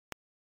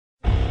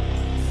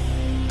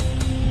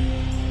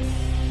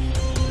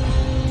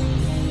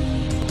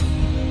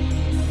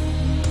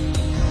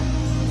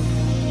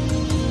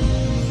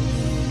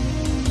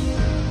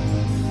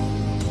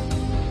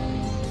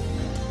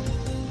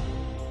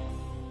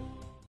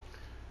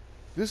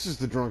This is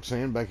the Drunk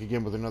Sand back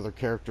again with another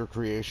character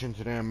creation.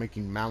 Today I'm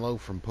making Mallow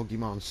from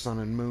Pokemon Sun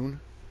and Moon.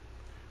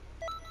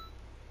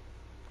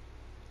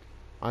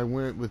 I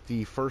went with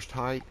the first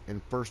height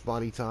and first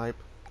body type.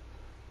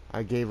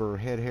 I gave her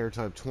head hair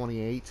type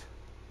 28.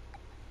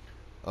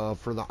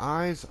 For the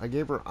eyes, I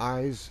gave her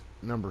eyes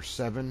number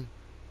 7.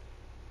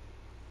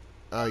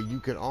 You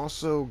could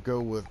also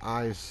go with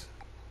eyes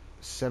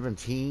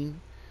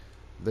 17.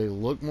 They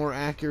look more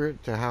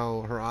accurate to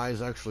how her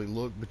eyes actually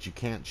look, but you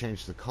can't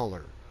change the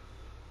color.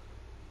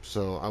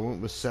 So I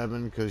went with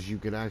 7 because you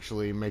could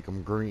actually make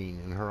them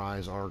green, and her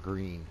eyes are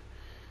green.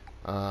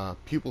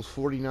 Pupils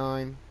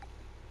 49.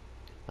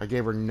 I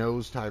gave her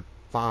nose type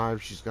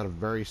 5. She's got a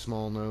very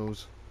small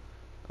nose.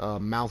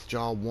 Mouth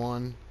jaw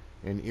 1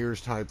 and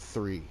ears type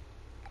 3.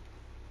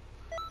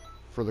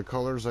 For the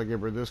colors, I gave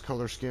her this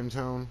color skin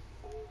tone,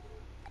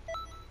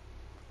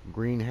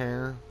 green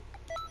hair,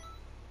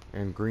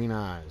 and green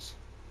eyes.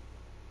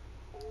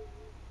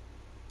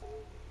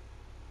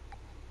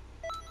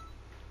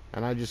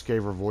 And I just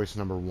gave her voice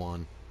number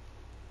 1.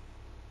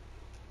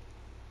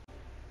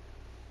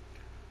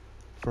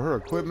 For her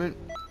equipment,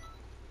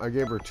 I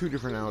gave her 2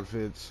 different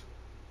outfits.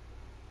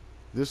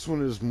 This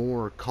one is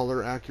more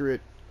color accurate.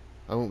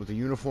 I went with the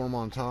uniform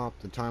on top,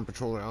 the Time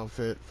Patroller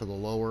outfit for the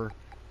lower,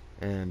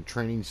 and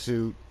training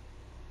suit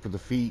for the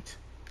feet.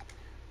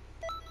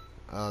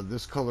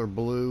 This color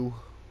blue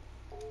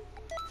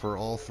for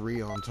all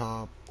 3 on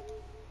top.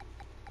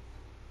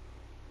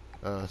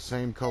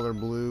 Same color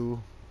blue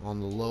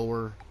on the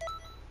lower,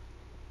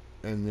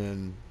 and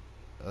then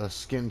a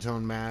skin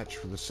tone match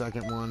for the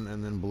second one,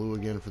 and then blue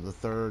again for the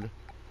third.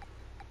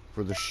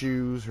 For the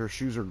shoes, her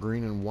shoes are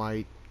green and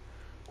white,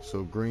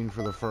 so green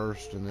for the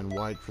first and then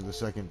white for the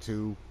second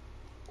 2.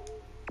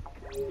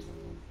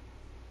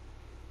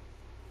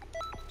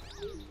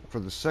 For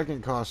the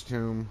second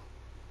costume,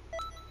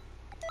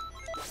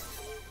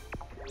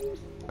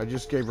 I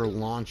just gave her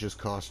Launch's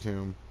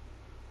costume.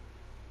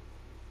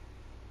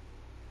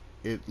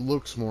 It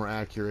looks more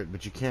accurate,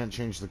 but you can't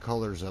change the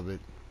colors of it.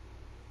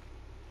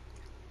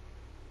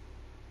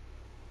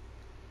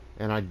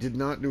 And I did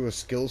not do a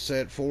skill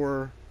set for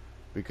her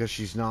because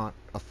she's not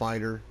a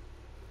fighter.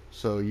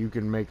 So you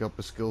can make up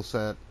a skill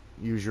set,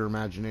 use your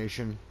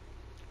imagination.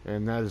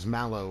 And that is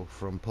Mallow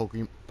from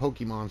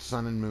Pokemon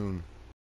Sun and Moon.